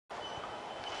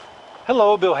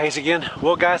Hello, Bill Hayes again.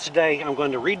 Well guys, today I'm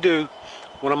going to redo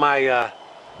one of my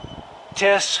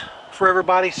tests for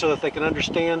everybody so that they can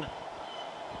understand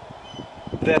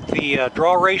that the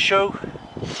draw ratio,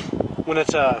 when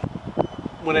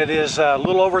it is a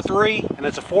little over 3 and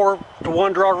it's a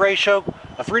 4-to-1 draw ratio,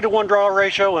 a 3-to-1 draw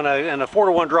ratio and a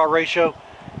 4-to-1 draw ratio,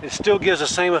 it still gives the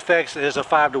same effects as a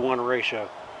 5-to-1 ratio.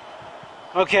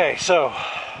 Okay, so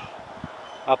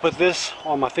I'll put this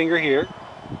on my finger here.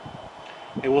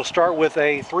 And we'll start with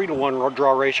a 3-to-1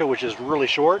 draw ratio, which is really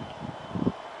short.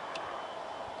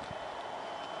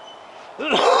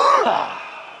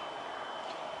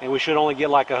 And we should only get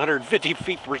like 150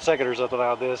 feet per second or something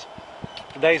out of this.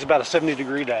 Today's about a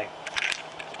 70-degree day.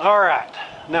 All right,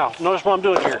 now notice what I'm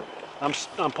doing here. I'm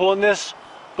pulling this,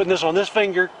 putting this on this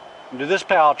finger into this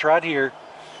pouch right here,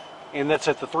 and that's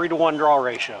at the 3-to-1 draw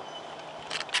ratio.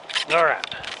 All right.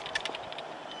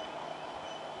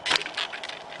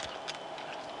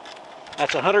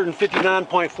 That's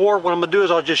 159.4. What I'm going to do is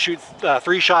I'll just shoot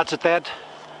 3 shots at that.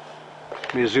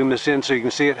 Let me zoom this in so you can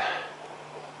see it.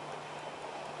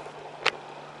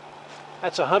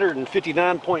 That's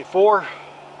 159.4.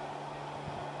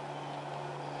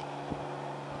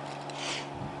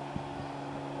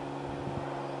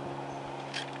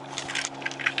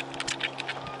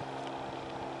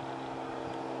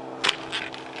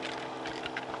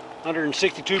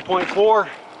 $162.4.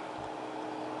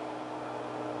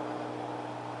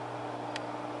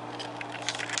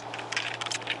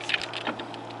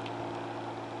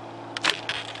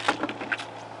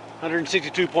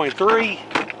 $162.3,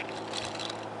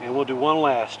 and we'll do one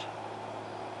last.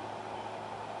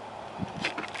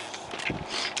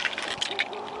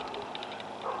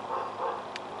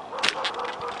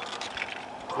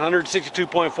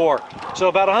 $162.4. So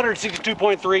about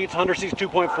 162.3 to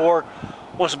 162.4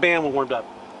 once the band warmed up.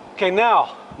 Okay,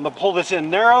 now I'm gonna pull this in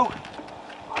narrow,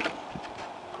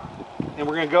 and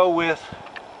we're gonna go with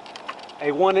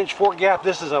a 1-inch fork gap.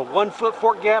 This is a 1-foot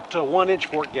fork gap to a 1-inch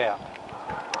fork gap.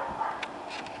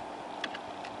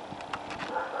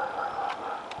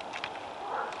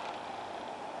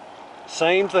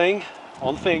 Same thing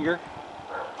on the finger.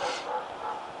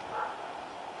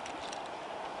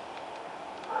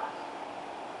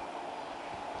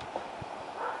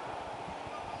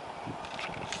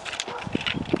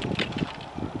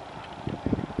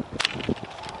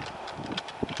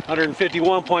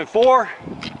 $151.4.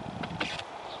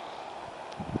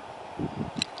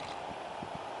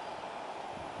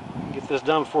 Get this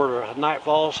done before the night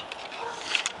falls.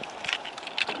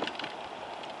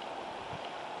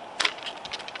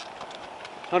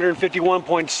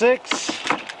 $151.6.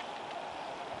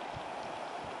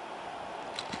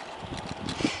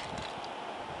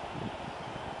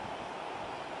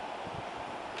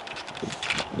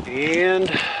 And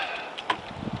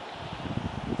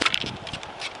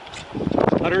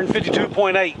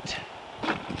 152.8.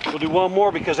 We'll do one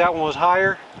more because that one was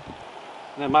higher,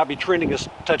 and that might be trending a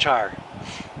touch higher.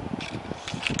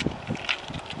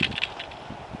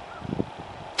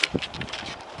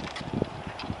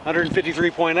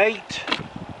 $153.8,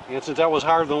 and since that was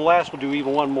higher than the last, we'll do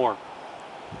even one more.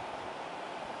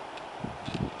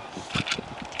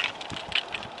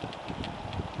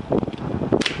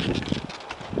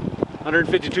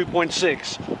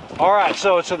 $152.6. All right,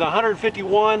 so it's in the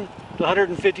 151 to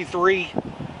 153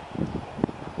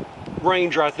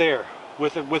 range right there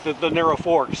with the narrow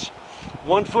forks.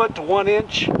 1 foot to 1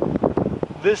 inch.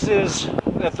 This is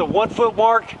at the 1 foot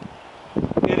mark.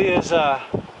 It is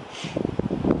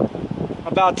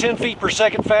about 10 feet per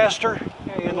second faster.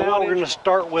 Okay, and now we're going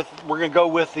to go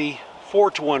with the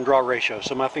 4-to-1 draw ratio.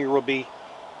 So my finger will be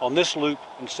on this loop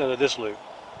instead of this loop.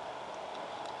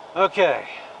 Okay,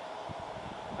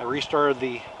 I restarted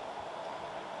the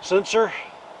sensor.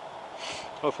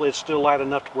 Hopefully it's still light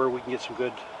enough to where we can get some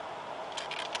good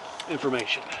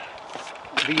information.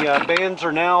 The bands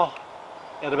are now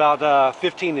at about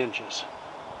 15 inches.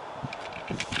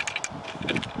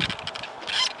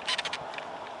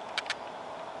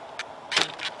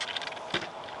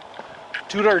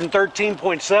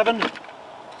 $213.7.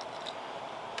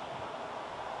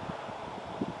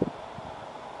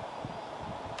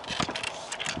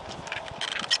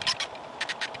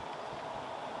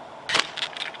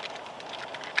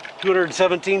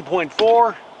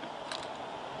 $217.4.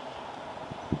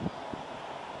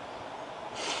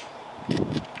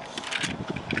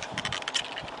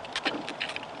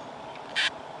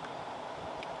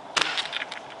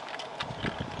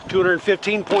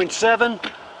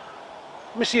 $215.7.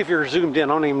 Let me see if you're zoomed in.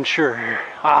 I'm not even sure.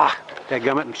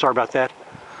 Dadgummit, I'm sorry about that.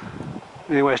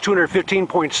 Anyways,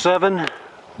 215.7.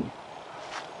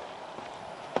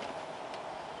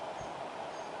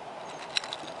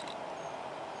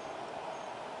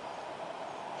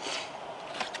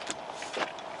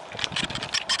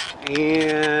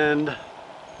 and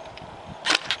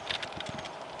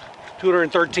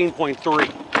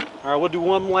 213.3. All right, we'll do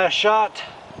one last shot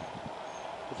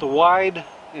with the wide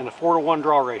and a 4-to-1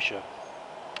 draw ratio.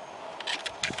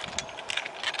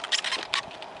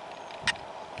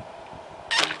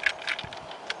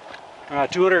 All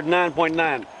right,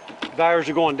 209.9. Divers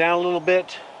are going down a little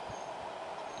bit,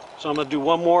 so I'm going to do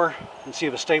one more and see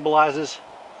if it stabilizes.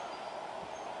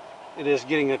 It is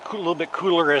getting a little bit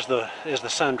cooler as the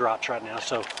sun drops right now,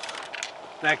 so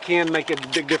that can make a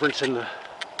big difference in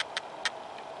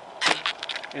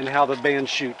how the bands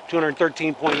shoot.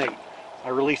 213.8. I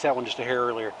released that one just a hair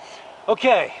earlier.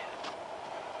 Okay,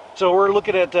 so we're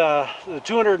looking at the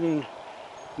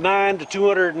 209 to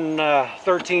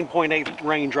 213.8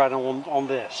 range right on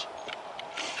this.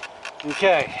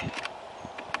 Okay,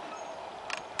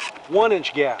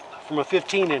 1-inch gap from a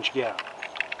 15-inch gap,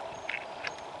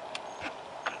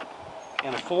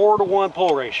 and a 4-to-1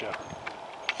 pull ratio.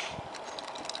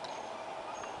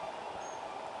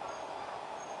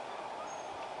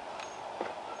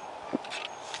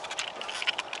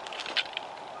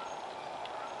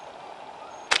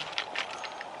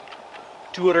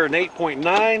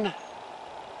 $208.9.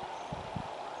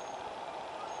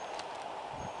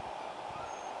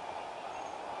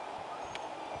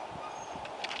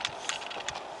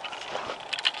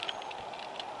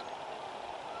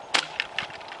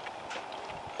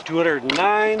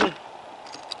 $209.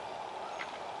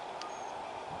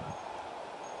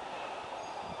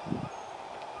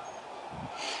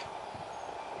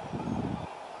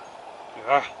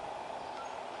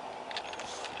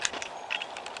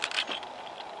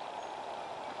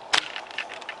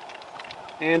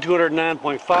 And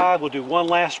 209.5. We'll do one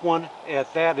last one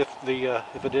at that if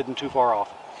it isn't too far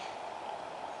off.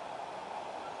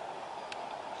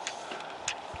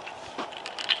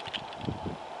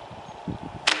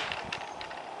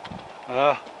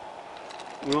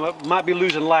 We might be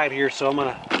losing light here, so I'm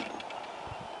gonna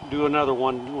do another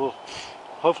one. We'll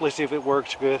hopefully see if it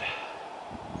works good.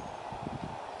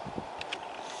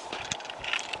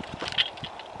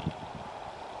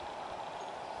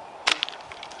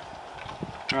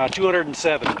 All right,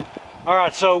 207. All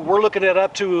right, so we're looking at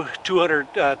up to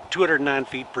 209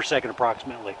 feet per second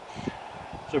approximately.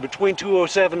 So between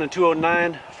 207 and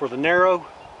 209 for the narrow,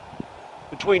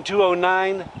 between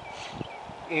 209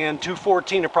 and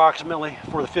 214 approximately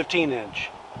for the 15-inch.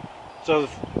 So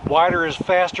wider is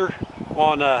faster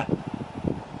on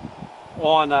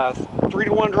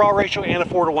 3-to-1 draw ratio and a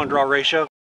 4-to-1 draw ratio.